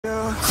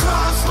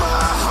Cross my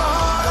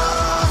heart,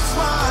 lost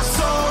my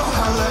soul.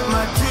 I let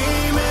my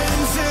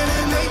demons in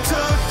and they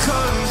took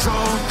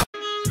control.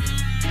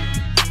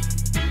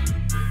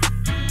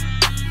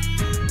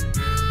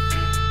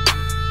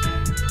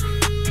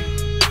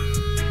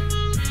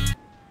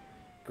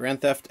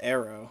 Grand Theft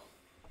Arrow.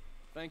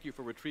 Thank you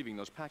for retrieving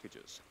those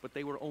packages, but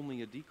they were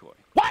only a decoy.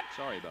 What?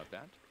 Sorry about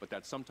that, but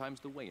that's sometimes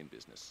the way in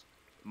business.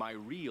 My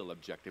real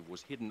objective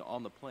was hidden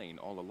on the plane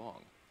all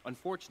along.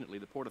 Unfortunately,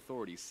 the port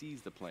authorities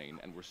seized the plane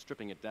and were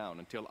stripping it down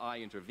until I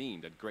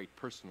intervened at great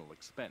personal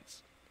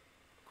expense.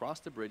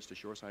 Cross the bridge to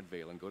Shoreside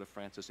Vale and go to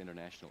Francis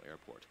International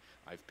Airport.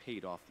 I've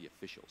paid off the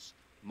officials.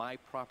 My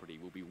property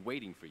will be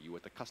waiting for you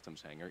at the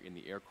customs hangar in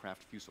the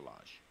aircraft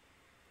fuselage.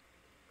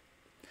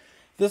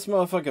 This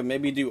motherfucker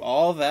made me do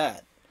all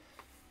that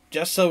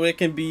just so it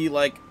can be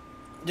like,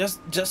 just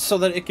so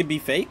that it could be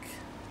fake.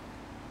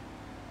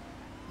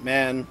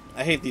 Man,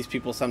 I hate these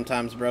people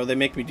sometimes, bro. They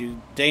make me do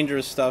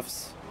dangerous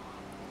stuffs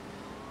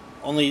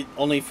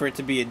only for it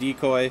to be a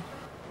decoy.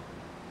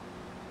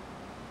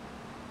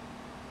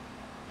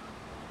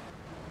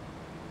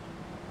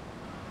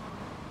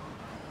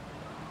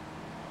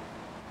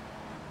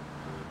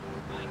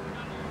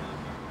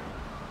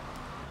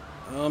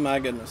 Oh my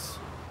goodness.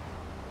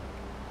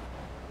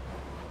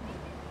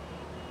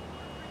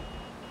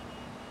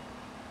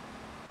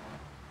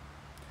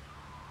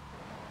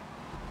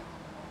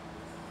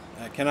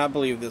 I cannot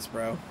believe this,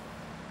 bro.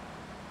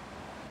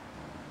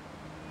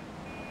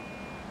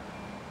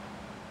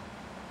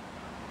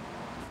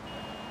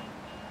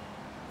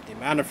 The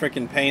amount of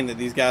freaking pain that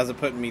these guys are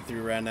putting me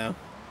through right now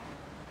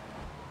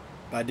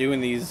by doing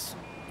these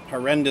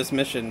horrendous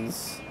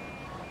missions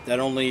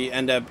that only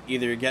end up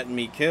either getting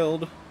me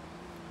killed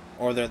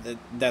or that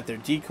they're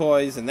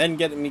decoys and then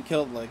getting me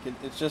killed. Like,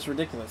 it's just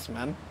ridiculous,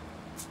 man.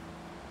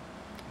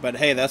 But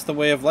hey, that's the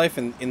way of life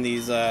in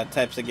these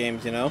types of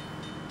games, you know?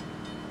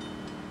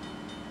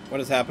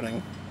 What is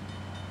happening?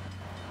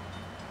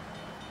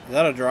 Is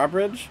that a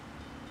drawbridge?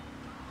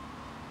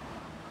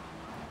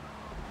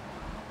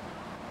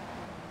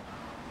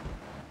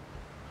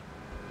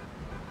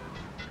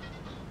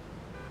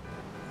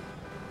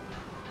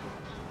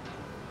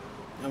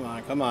 Come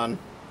on, come on.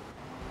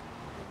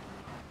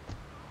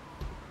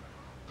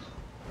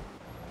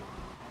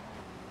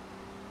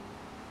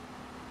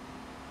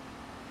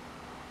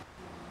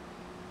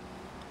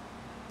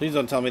 Please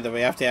don't tell me that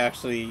we have to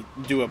actually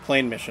do a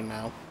plane mission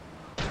now.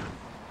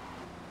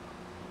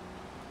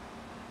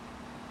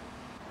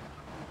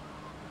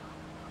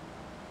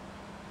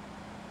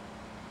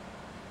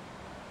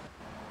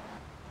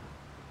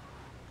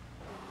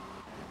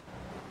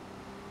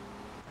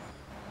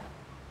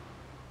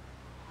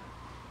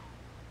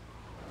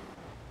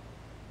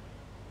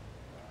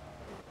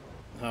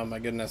 Oh my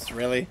goodness,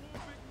 really?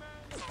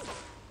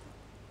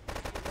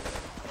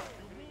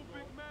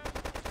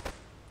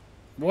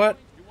 What?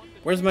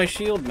 Where's my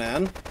shield,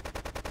 man?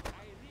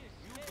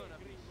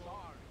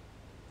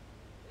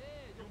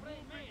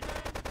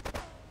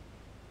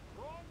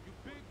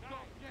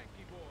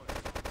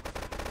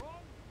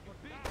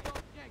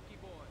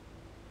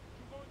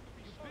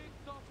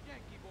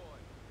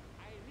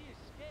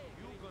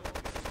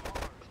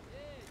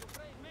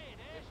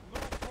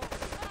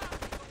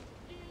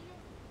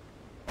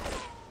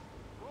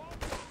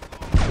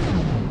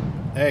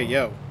 Hey,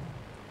 yo.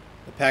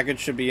 The package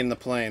should be in the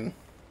plane.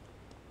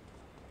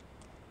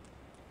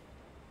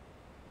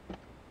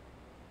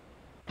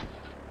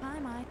 Bye,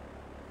 Mike.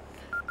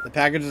 The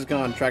package is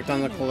gone. Track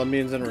down the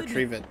Colombians and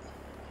retrieve it.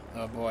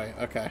 Oh boy,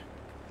 okay.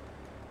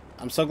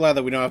 I'm so glad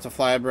that we don't have to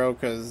fly, bro,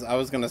 because I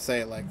was gonna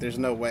say, like, there's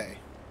no way.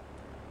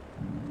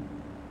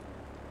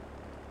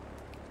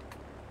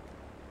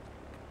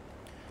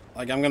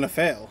 Like, I'm gonna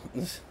fail.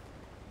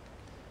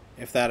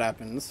 If that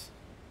happens.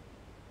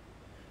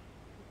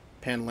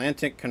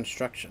 Panlantic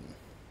Construction.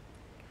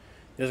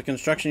 There's a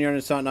construction yard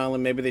in Staten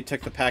Island. Maybe they took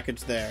the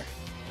package there.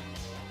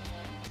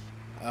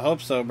 I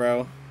hope so,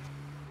 bro.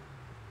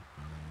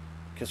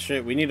 Because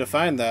shit, we need to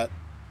find that.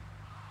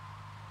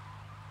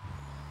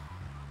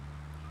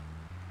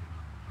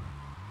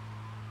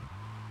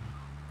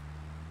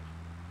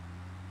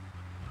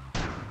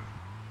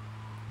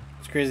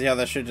 It's crazy how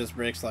that shit just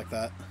breaks like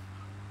that.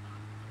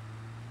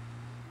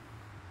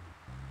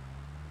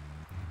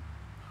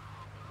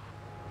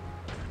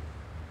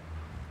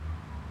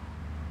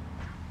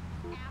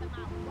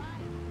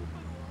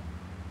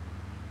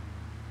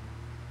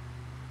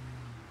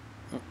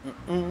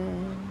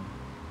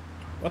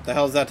 What the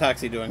hell is that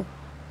taxi doing?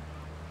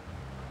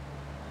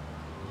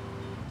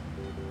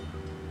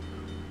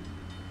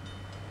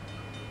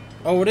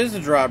 Oh, it is a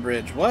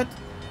drawbridge. What?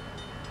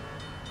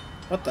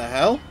 What the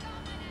hell?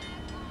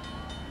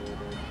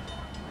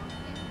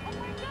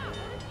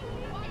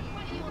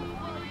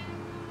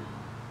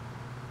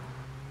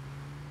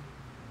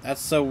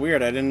 That's so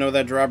weird. I didn't know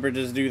that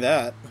drawbridges do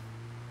that.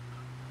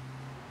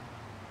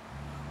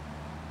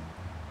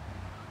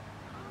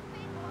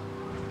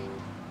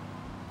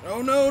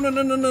 Oh no, no,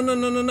 no, no, no, no,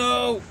 no, no,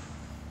 no!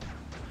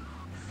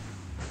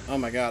 Oh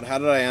my god, how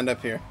did I end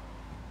up here?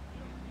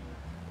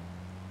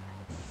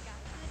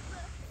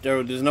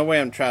 Dude, there's no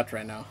way I'm trapped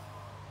right now.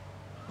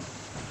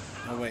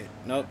 Oh, wait.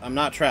 Nope, I'm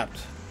not trapped.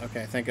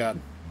 Okay, thank God.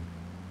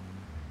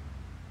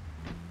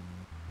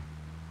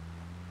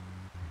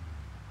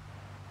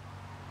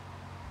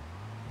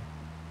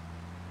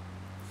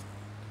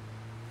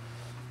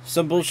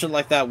 Some bullshit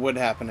like that would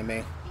happen to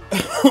me.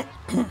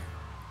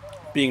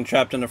 Being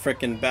trapped in a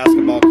frickin'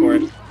 basketball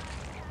court.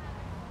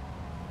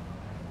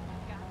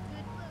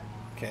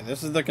 Okay,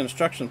 this is the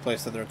construction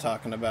place that they're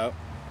talking about.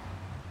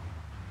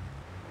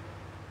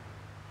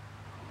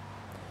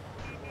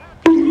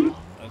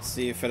 Let's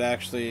see if it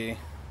actually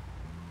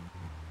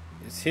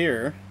is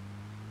here.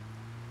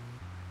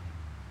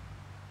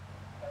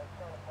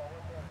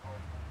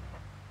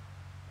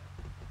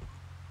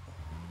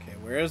 Okay,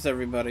 where is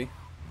everybody?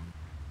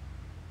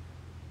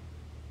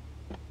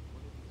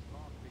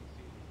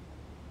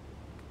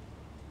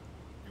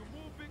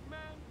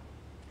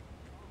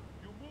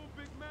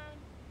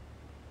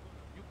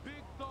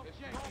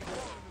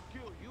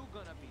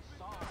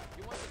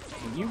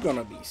 You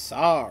gonna be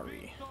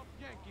sorry.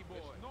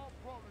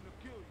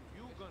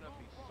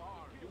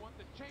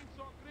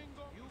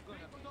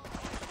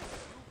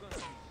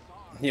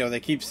 Yo, they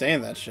keep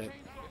saying that shit.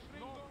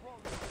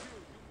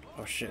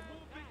 Oh shit.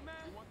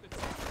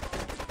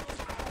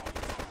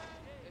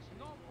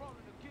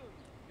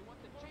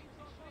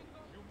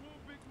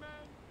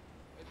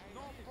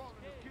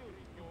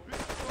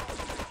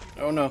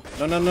 Oh no.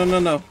 No, no, no, no,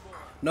 no.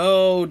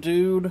 No,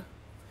 dude.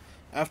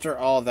 After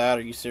all that,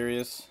 are you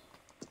serious?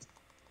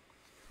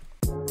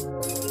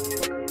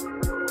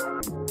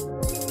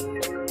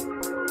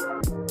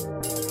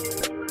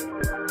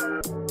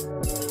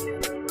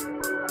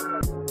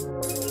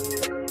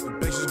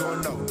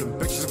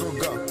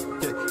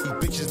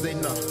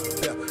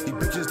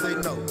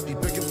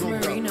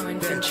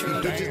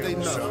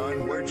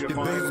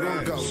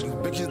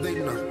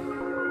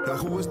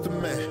 Who is the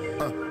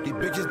man? These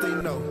bitches they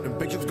know, them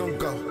bitches gon'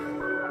 go.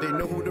 They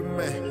know who the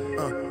man.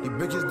 These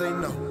bitches they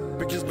know,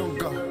 bitches gon'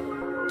 go.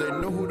 They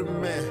know who the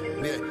man.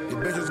 Yeah,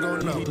 these bitches gon'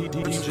 know,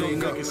 bitches gon'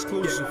 go. Yeah,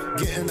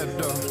 get in the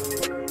door,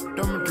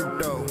 dumbing through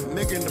dough,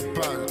 making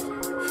deposits,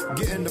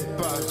 getting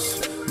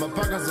deposits. My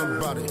pockets on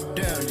body,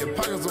 damn, your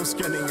pockets on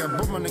skinny. Got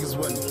both my niggas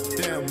winning,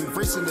 damn, we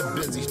racing the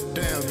busy,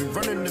 damn, we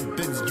running the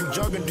busy. You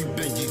jogging the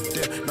busy,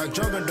 damn, not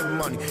jogging the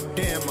money,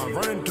 damn, I'm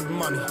running the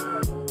money.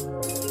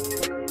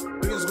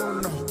 Bitches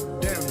gon' know,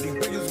 damn, these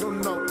bitches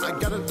gon' know. I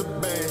got it the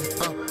band,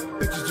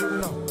 bitches you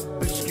know,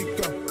 bitches you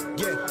go,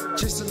 yeah,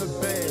 chasing the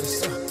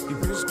bands, these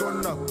bitches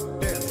gon' know,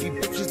 damn, these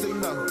bitches they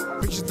know,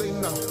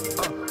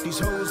 these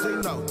hoes they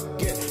know,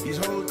 yeah, these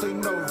hoes they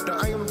know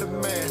that I am the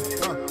man, these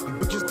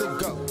bitches they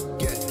go,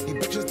 yeah, these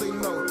bitches they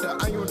know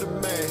that I am the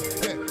man,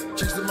 yeah,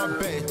 chasing my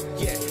band,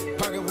 yeah,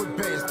 pocket with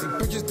bands, these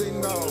bitches they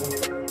know,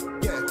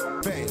 yeah,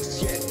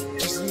 bands, yeah,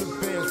 chasing the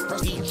bands,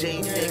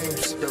 DJ Nick,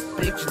 the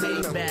bitch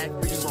they back,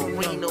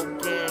 Marino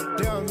gang.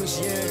 Damn, Miss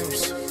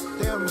Yams,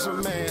 damn, Miss a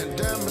man,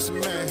 damn, Miss a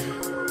man.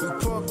 We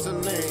pour up the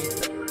lane,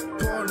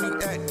 pour on the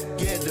act,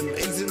 yeah, them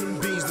A's and them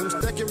B's, them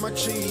stacking my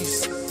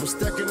cheese, I'm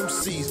stacking them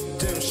C's.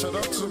 Damn, shout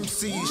out to them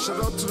C's,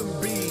 shout out to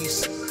them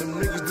B's, them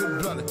niggas they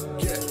blooded,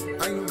 yeah.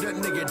 I know that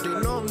nigga, they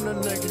know I'm that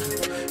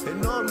nigga, they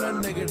know I'm that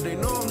nigga, they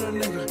know I'm that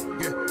nigga,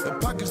 yeah. The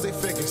pockets they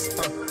figures,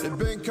 they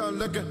bank account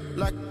looking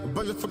like a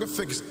bunch of fucking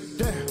figures,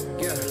 damn,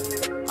 yeah.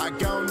 I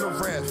got on the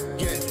rap,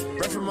 yeah,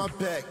 right from my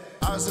back,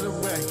 eyes in the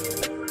way,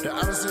 the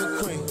Alice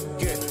and Queen,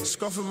 yeah,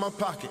 scarf in my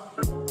pocket.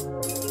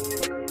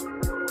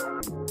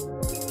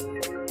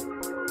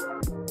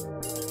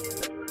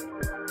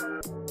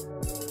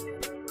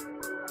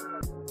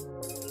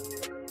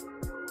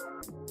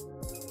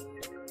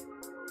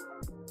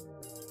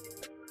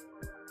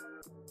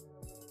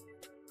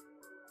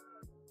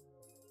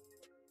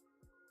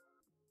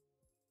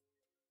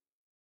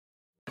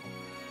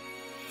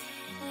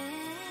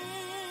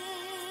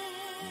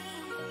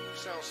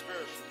 Sounds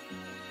spiritual.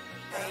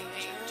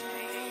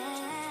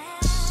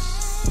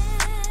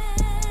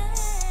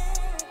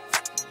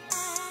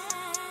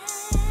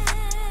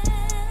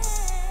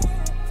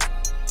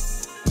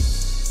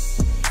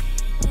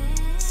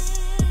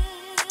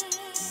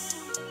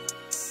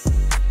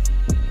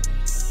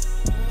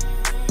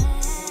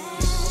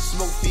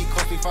 Smoke feed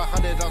cost me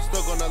 500, I'm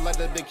still gonna let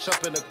that big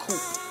chop in the coupe.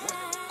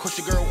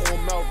 Cushy girl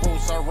on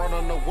Melrose, I run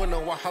on the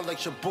window, I holler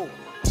like your boom.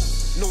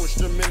 No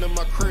instrument in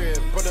my crib,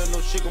 but I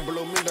know she gon'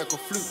 blow me like a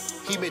flute.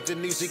 He made the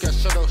news, he got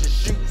shut out his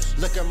shoes.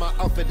 Look at my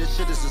outfit, this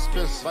shit is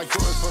expensive. Like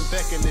Jordan from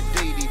back in the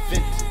day, they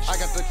vintage. I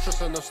got the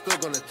trust and I'm still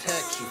gonna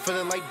tax you.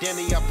 Feeling like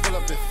Danny, I pull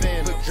up in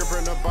fan. Put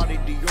dripper in her body,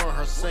 Dior in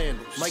her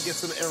sandals. Might get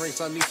some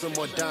earrings, I need some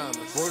more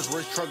diamonds. Rolls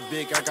Royce truck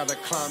big, I gotta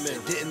climb in.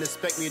 Didn't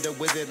expect me to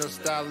with it, I'm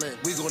styling.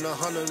 We gonna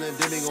hunt him and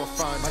then they gon'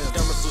 find him. My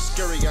diamonds so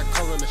scary, I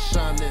call him to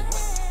shine in.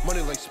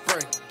 Money like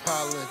spring,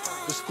 piling.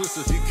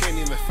 Exclusive, you can't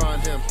even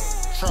find him.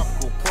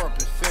 Tropical, pork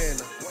and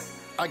Fanta.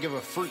 I give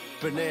a freak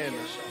banana.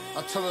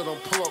 I tell her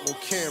don't pull up on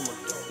camera.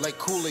 Like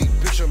Kool-Aid,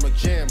 bitch, I'm a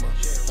jammer.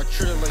 I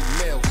treat her like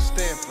mail,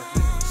 stamper.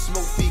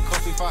 Smoke feed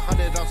cost me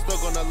 500, I'm still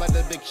gonna let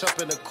that big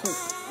chop in the coupe.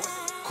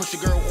 Cushy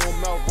girl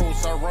on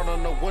Melrose, I run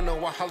on the window,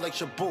 I holler like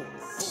your boo.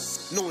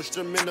 No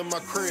instrument in my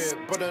crib,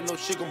 but I know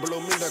she gon' blow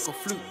me like a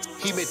flute.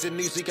 He made the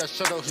news, he got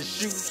shut out his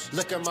shoes.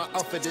 Look at my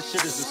outfit, this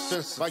shit is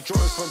expensive. Like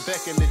Jordans from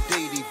back in the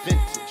day, they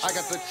vintage. I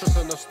got the trust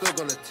and I'm still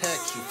gonna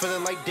tax you.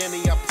 Feeling like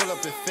Danny, I pull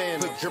up in fan.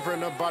 Put drip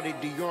in her body,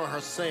 Dior in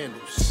her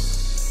sandals.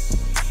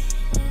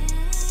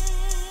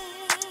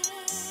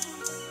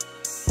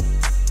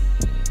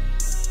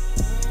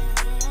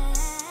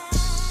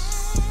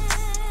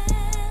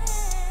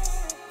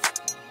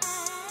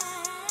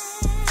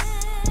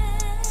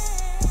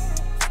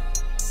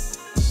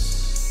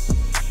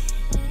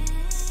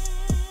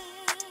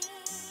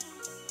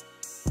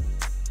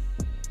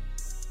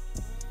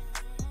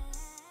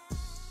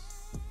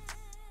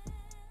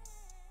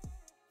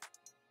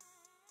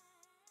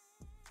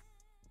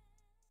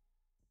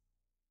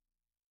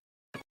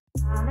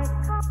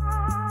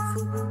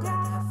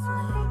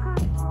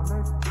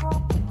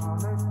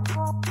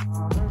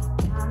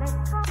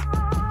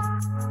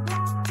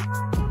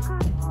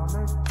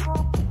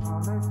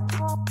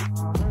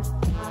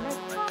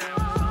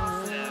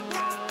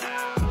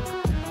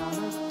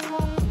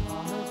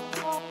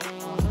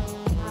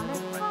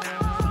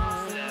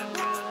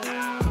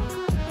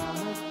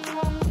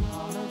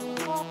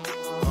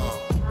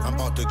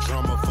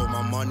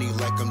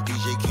 Like I'm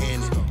DJ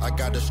Cannon. I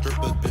got a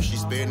stripper, bitch, she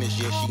Spanish,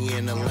 yeah, she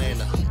in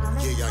Atlanta.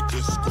 Yeah, I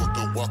just scored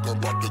the walker,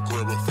 about to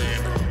grab a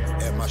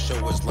fan. At my show,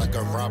 it's like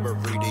a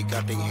robbery, they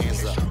got their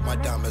hands up. My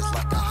diamonds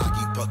like a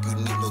hockey puck, you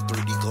need no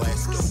 3D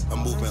glasses. I'm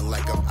moving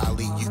like I'm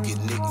Ali, you can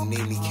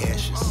nickname me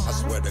Cassius. I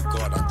swear to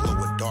God, I glow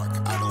in dark,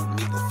 I don't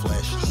need no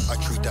flashes. I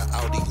treat the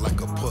Audi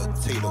like a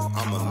potato,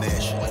 I'm a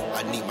mash.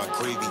 I need my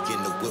gravy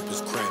in the whip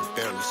is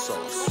cranberry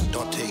sauce.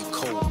 Dante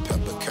Cole,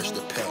 pepper, catch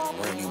the pack,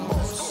 Randy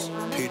Moss.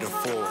 Peter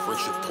Ford,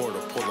 Richard Porter,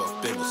 pull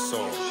up in the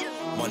song.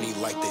 Money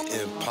like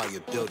the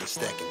Empire Building,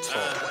 stacking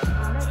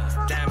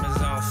tall.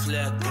 Diamonds on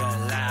flip,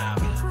 gun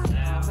loud.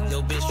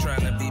 Yo, bitch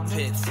tryna be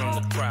picked from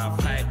the crowd.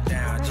 Pipe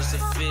down, just a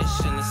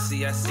fish in the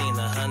sea. I seen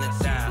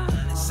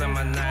 100,000. Some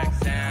I knock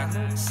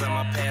down, some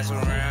I pass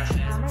around.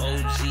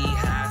 OG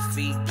high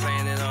feet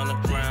planted on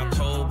the ground.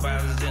 Cold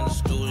bottles in the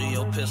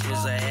studio,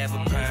 pistols a half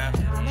a pound.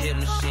 Hit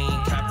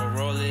machine, cop a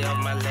rollie off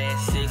my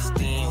last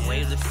 16.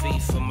 Wave the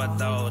feet for my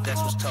dog,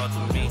 that's what's taught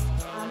to me.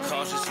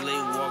 Cautiously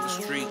walk the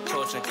street,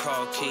 torching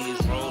car keys.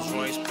 Rolls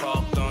Royce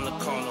parked on the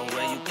corner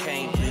where you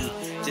can't be.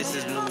 This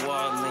is New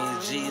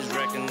Orleans, G's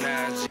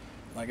recognized.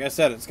 Like I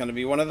said, it's going to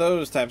be one of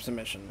those types of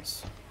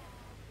missions.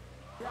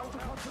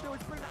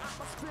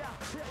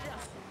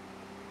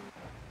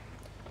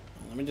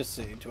 Let me just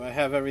see. Do I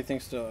have everything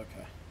still?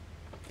 Okay.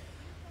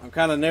 I'm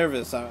kind of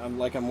nervous. I'm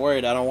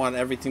worried. I don't want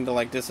everything to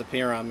like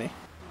disappear on me.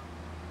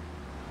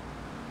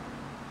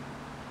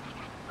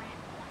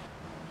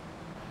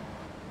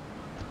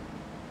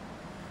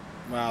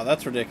 Wow,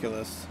 that's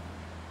ridiculous.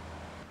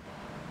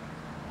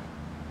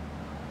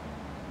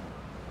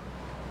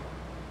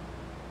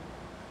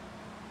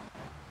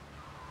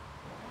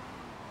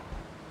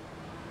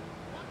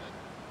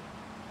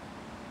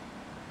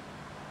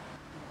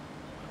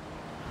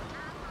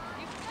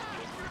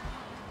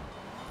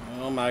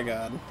 Oh my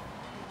God.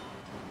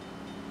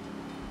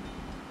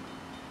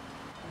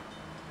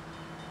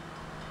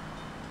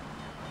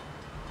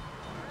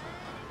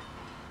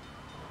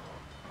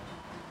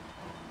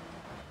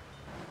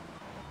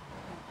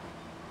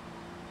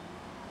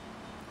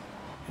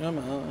 Come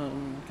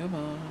on, come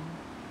on.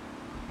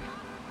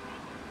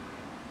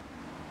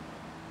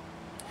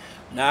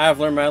 Now I've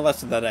learned my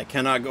lesson that I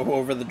cannot go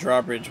over the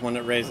drawbridge when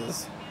it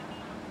raises.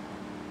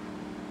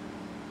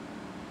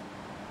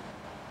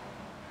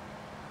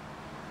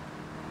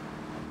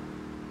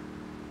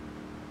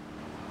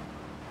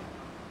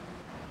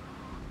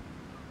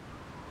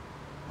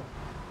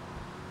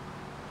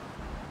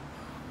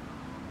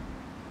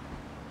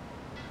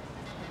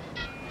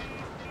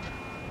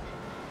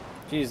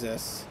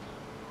 Jesus.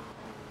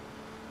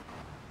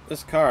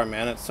 This car,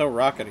 man, it's so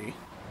rockety.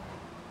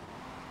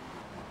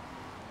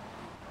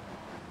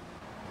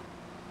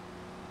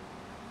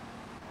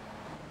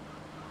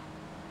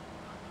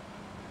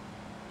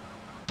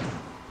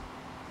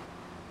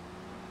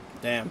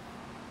 Damn.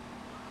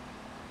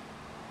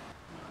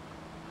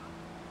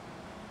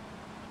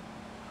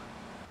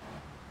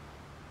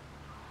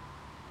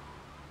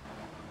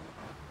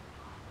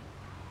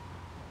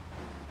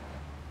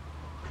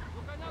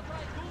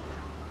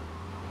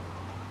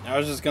 I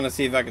was just gonna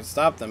see if I could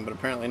stop them, but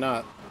apparently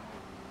not.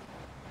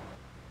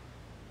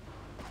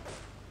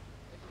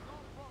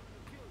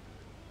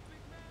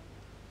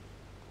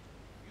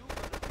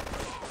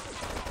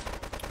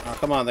 Oh,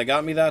 come on, they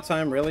got me that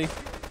time, really?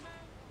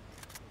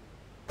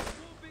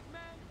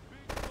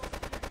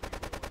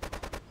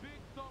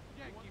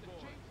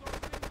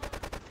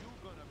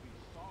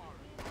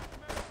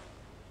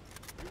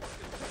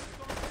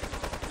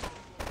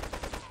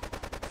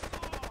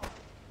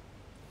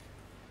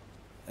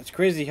 It's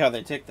crazy how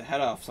they take the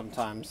head off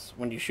sometimes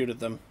when you shoot at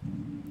them.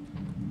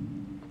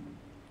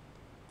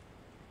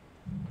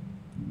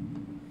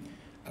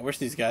 I wish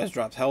these guys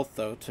dropped health,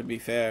 though, to be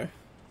fair.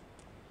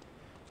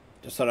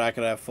 Just so that I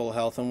could have full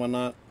health and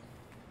whatnot.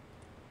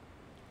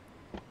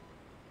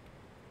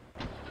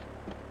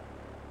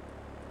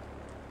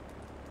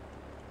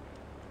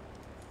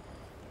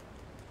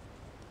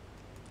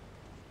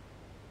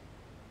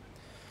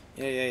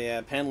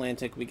 Yeah.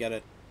 Panlantic, we get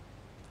it.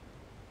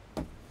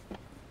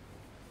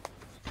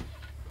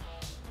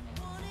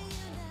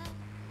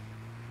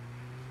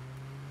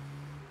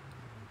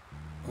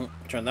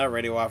 Turn that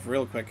radio off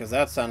real quick, because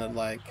that sounded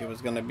like it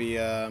was going to be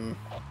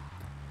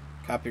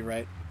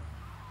copyright.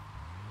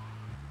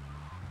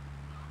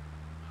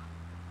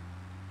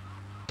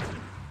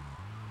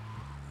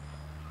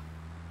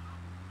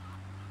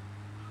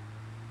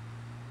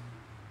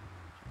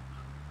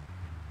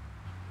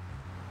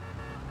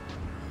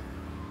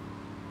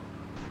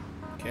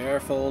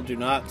 Careful, do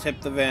not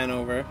tip the van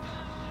over,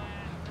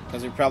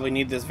 because we probably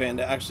need this van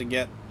to actually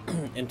get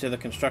into the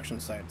construction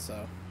site,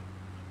 so...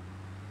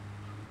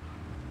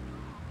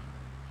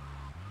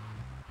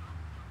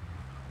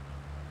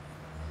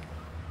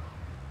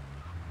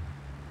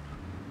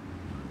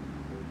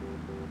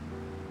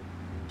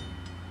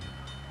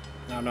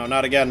 No,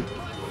 not again.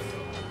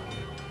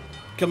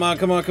 Come on.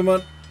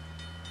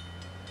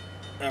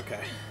 Okay.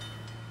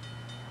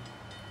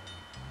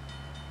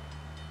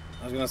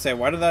 I was gonna say,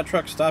 why did that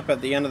truck stop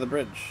at the end of the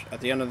bridge? At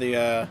the end of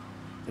the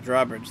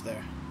drawbridge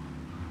there?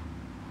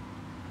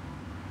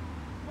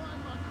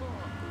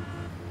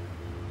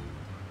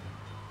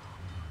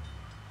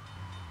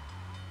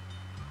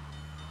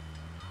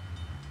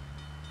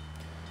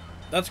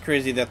 That's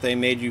crazy that they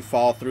made you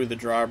fall through the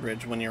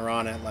drawbridge when you're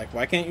on it. Like,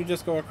 why can't you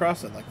just go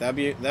across it? Like,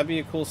 that'd be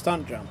a cool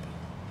stunt jump.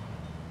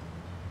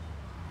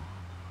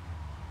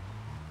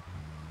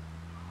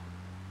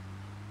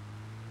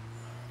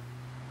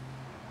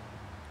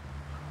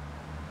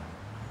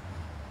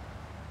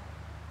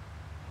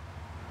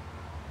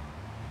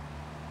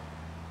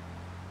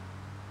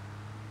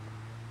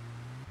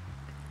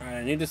 Alright,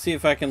 I need to see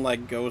if I can,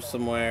 like, go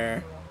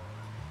somewhere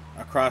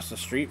across the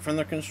street from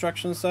the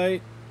construction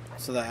site,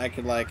 so that I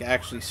could, like,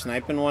 actually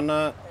snipe and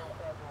whatnot.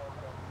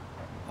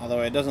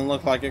 Although it doesn't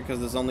look like it because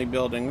there's only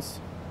buildings.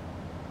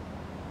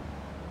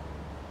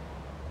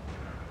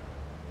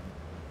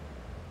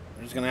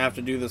 We're just gonna have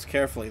to do this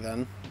carefully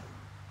then.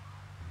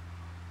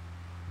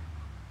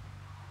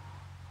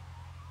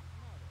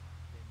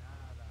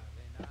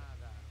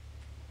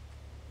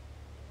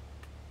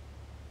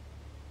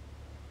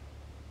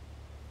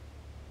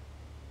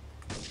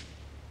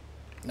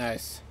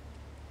 Nice.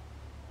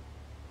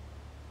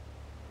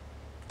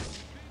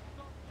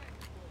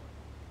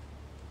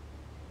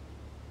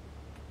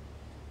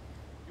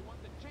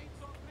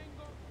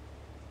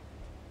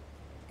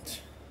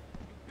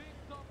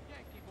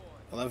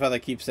 I love how they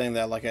keep saying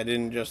that like I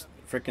didn't just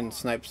frickin'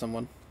 snipe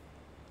someone.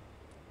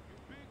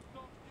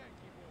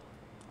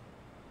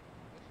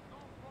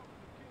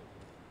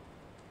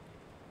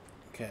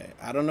 Okay,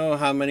 I don't know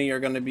how many are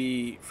going to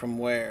be from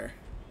where.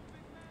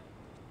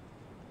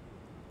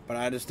 But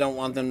I just don't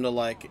want them to,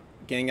 like,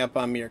 gang up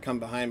on me or come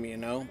behind me, you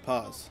know?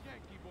 Pause.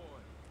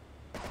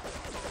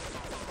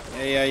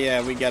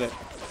 Yeah, we get it.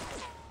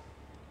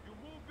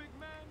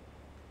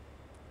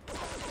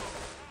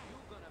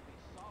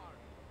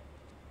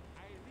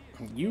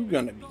 You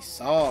gonna be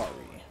sorry.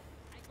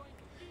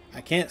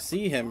 I can't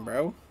see him,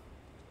 bro.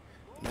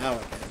 Now I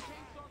can.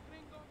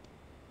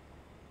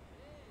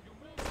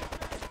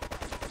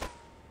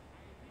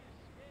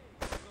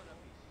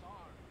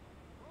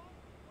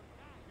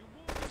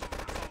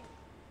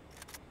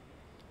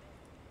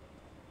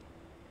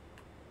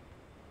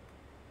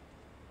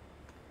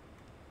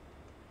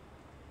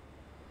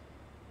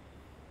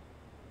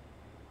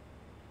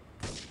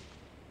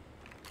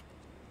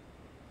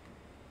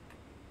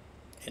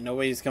 Ain't no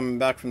way he's coming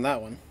back from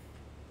that one.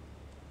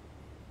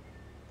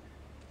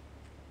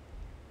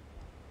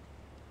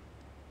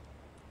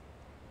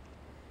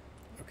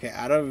 Okay,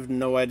 I have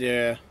no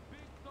idea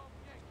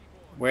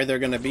where they're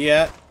gonna be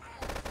at.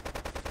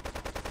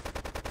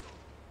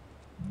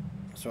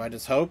 So I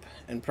just hope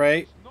and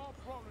pray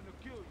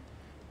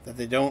that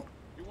they don't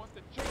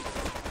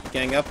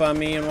gang up on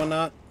me and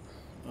whatnot.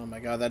 Oh my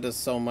god, that does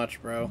so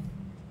much, bro.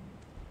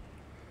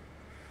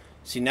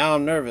 See, now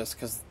I'm nervous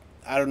because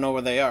I don't know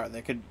where they are.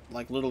 They could,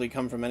 like, literally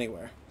come from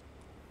anywhere.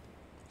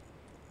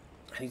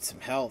 I need some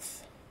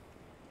health.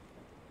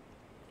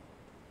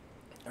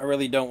 I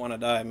really don't want to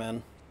die,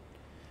 man.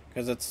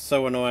 Because it's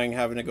so annoying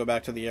having to go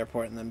back to the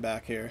airport and then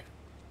back here.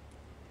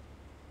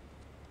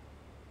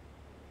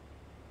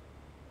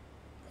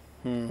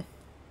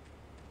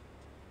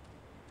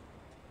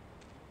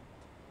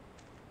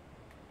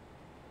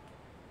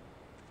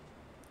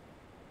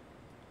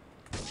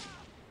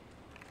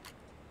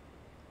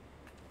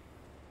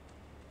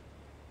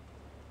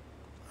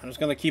 I'm just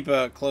going to keep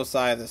a close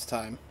eye this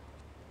time.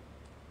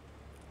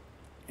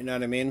 You know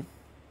what I mean?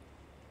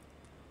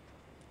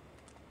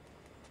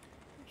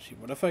 Gee,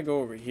 what if I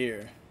go over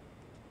here?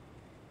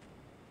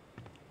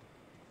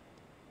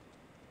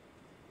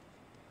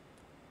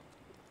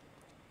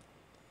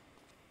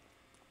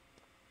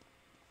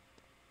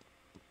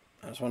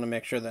 I just want to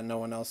make sure that no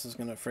one else is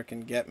going to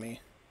frickin' get me.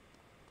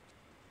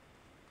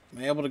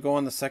 Am I able to go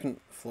on the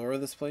second floor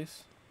of this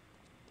place?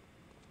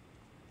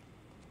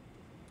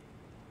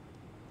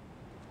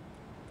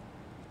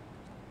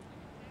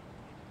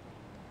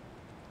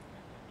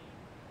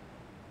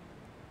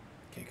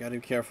 Okay, gotta be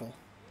careful.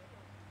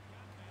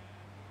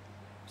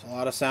 There's a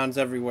lot of sounds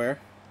everywhere.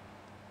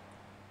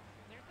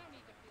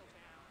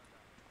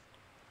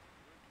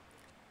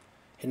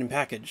 Hidden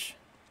package.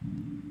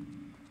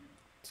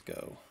 Let's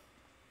go.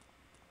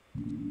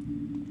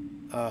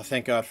 Oh,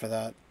 thank God for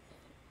that.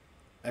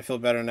 I feel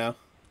better now.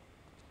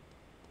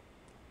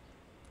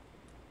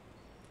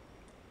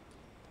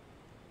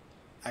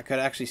 I could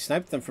actually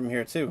snipe them from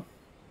here too.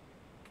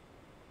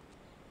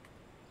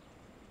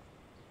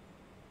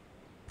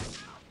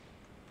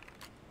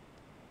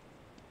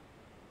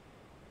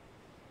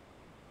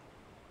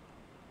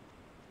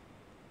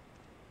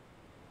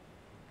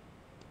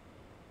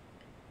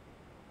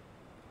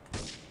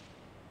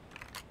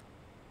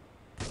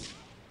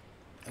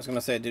 I was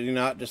gonna say, did you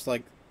not just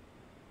like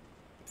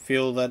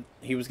feel that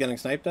he was getting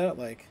sniped at?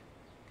 Like,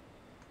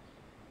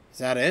 is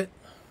that it?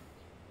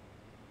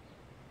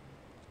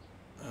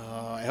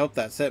 Oh, I hope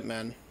that's it,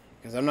 man,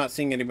 because I'm not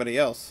seeing anybody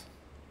else.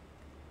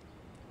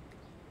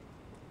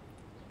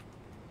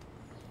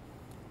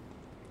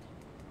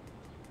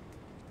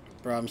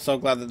 Bro, I'm so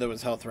glad that there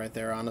was health right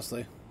there,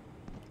 honestly.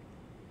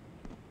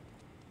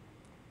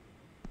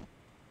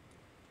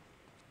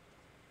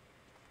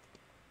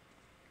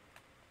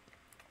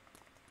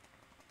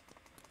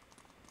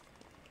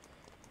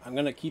 I'm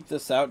gonna keep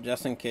this out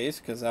just in case,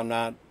 because I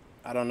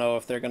don't know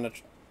if they're gonna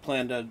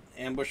plan to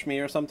ambush me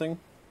or something.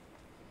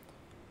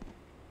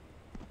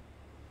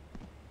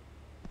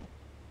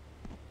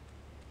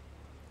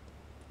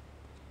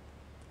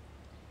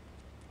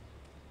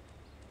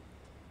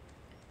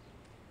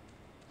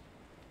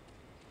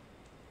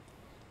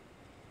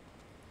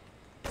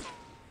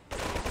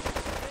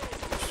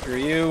 Screw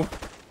you.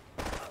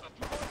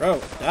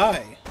 Bro,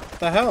 die. What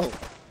the hell?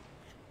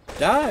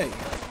 Die.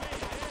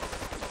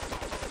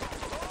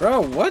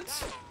 Bro, what?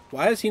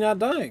 Why is he not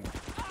dying?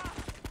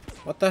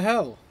 What the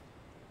hell?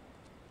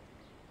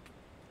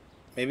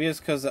 Maybe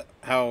it's because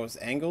how it was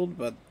angled,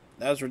 but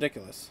that was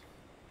ridiculous.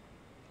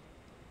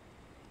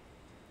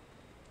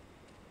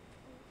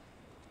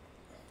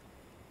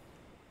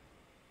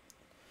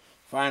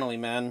 Finally,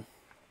 man.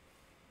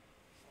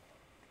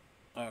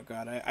 Oh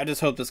God, I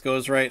just hope this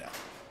goes right.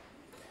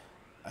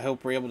 I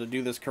hope we're able to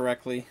do this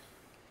correctly.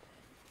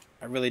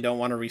 I really don't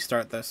want to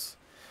restart this.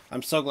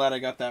 I'm so glad I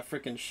got that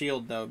freaking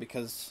shield, though,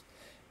 because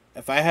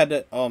if I had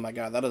to... Oh, my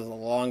God, that is a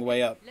long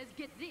way up. Let's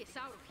get this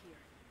out of here.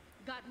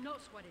 God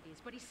knows what it is,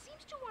 but he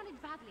seems to want it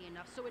badly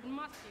enough, so it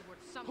must be worth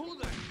something. Who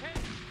the heck?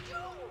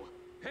 You!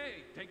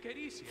 Hey, take it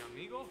easy,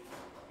 amigo.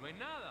 No es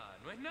nada,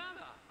 no es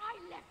nada. I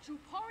left you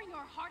pouring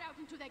your heart out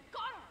into the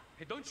gutter.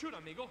 Hey, don't shoot,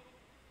 amigo.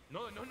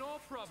 No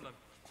problem.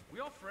 We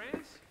all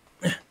friends.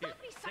 Here,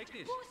 Don't be such take a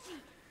this. pussy.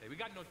 Hey, we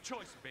got no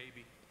choice,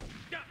 baby.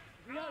 Yeah.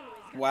 We always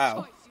got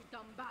Wow. choice, you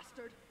dumb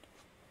bastard.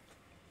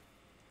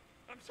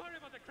 I'm sorry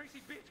about the crazy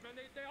bitch, man.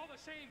 They're all the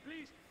same.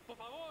 Please, por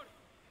favor.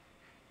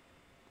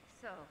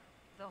 So,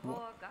 the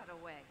whore got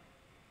away.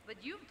 But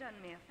you've done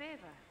me a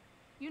favor.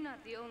 You're not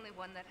the only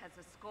one that has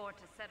a score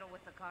to settle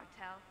with the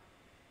cartel.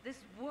 This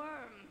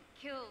worm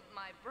killed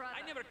my brother.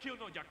 I never killed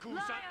no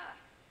Yakuza. Liar!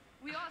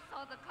 We all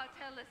saw the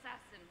cartel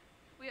assassin.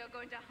 We are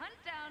going to hunt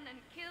down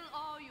and kill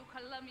all you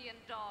Colombian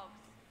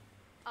dogs.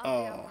 I'll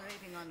be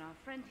operating on our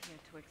friend here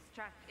to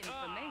extract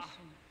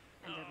information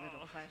and a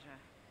little pleasure.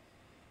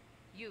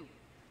 You,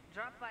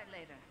 drop by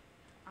later.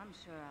 I'm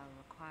sure I'll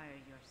require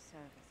your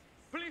services.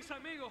 Please,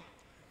 amigo.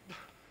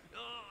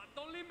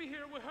 Don't leave me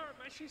here with her,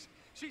 man.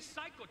 She's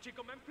psycho,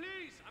 chico, man.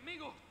 Please,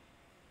 amigo.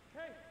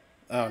 Hey.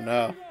 Oh,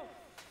 no.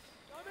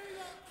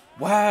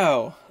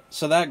 Wow.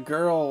 So that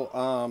girl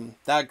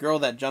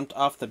that jumped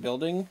off the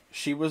building,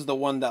 she was the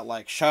one that,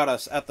 like, shot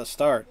us at the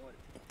start.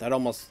 That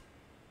almost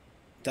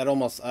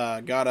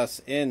got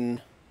us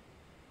in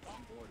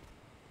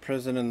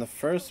prison in the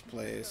first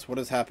place. What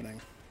is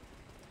happening?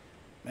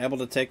 Am I able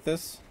to take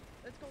this?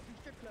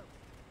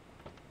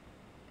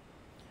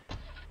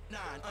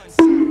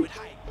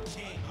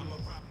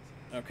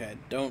 Okay,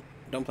 don't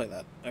play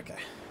that. Okay.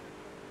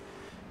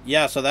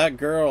 Yeah, so that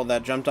girl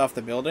that jumped off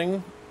the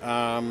building,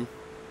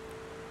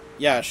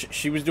 yeah,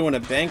 she was doing a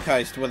bank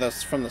heist with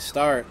us from the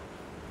start,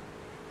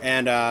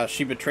 and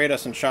she betrayed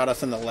us and shot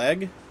us in the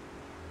leg,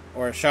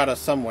 or shot us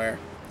somewhere,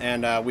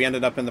 and we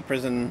ended up in the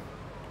prison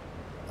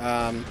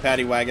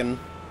paddy wagon.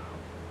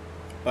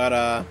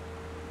 But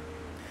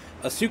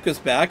Asuka's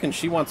back, and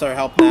she wants our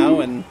help now,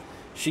 and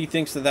she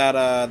thinks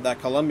that that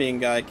Colombian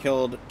guy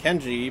killed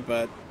Kenji,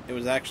 but it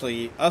was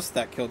actually us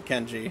that killed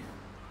Kenji.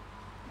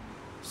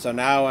 So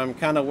now I'm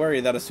kind of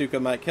worried that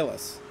Asuka might kill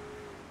us.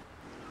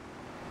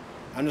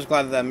 I'm just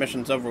glad that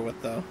mission's over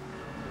with, though.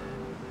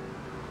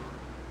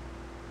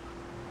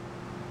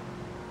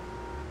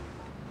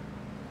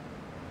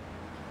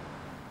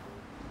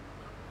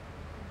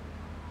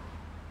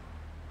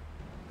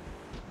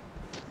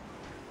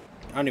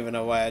 I don't even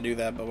know why I do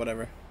that, but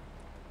whatever.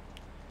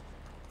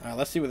 Alright,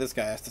 let's see what this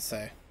guy has to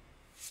say.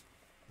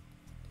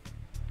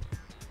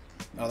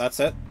 Oh,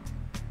 that's it?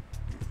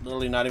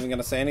 Literally not even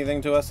going to say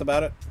anything to us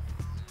about it?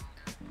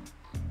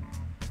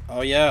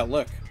 Oh yeah,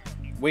 look.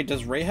 Wait,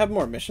 does Ray have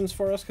more missions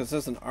for us? Because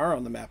there's an R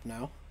on the map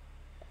now.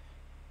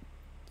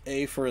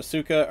 A for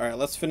Asuka. Alright,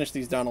 let's finish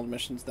these Donald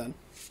missions then.